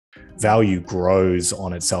value grows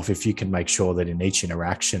on itself if you can make sure that in each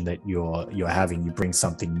interaction that you're having, you bring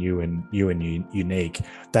something new and unique.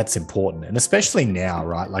 That's important. And especially now,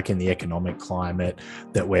 right, like in the economic climate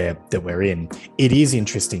that we're in, it is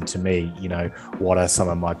interesting to me, you know, what are some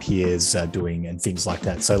of my peers doing and things like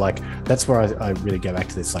that. So like that's where I really go back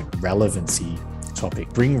to this like relevancy topic.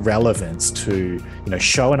 Bring relevance to, you know,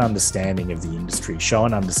 show an understanding of the industry, show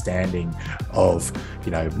an understanding of,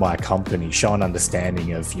 you know, my company, show an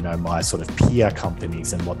understanding of, you know, my sort of peer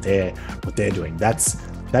companies and what they're doing. That's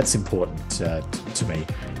important to me.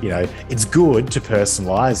 You know, it's good to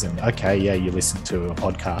personalize and, okay, yeah, you listened to a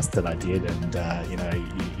podcast that I did and, you know,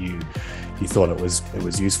 you thought it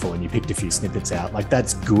was useful and you picked a few snippets out. Like,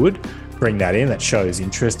 that's good. Bring that in. That shows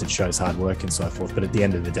interest. It shows hard work and so forth. But at the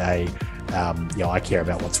end of the day, you know, I care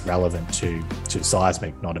about what's relevant to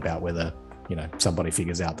Seismic, not about whether, you know, somebody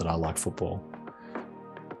figures out that I like football.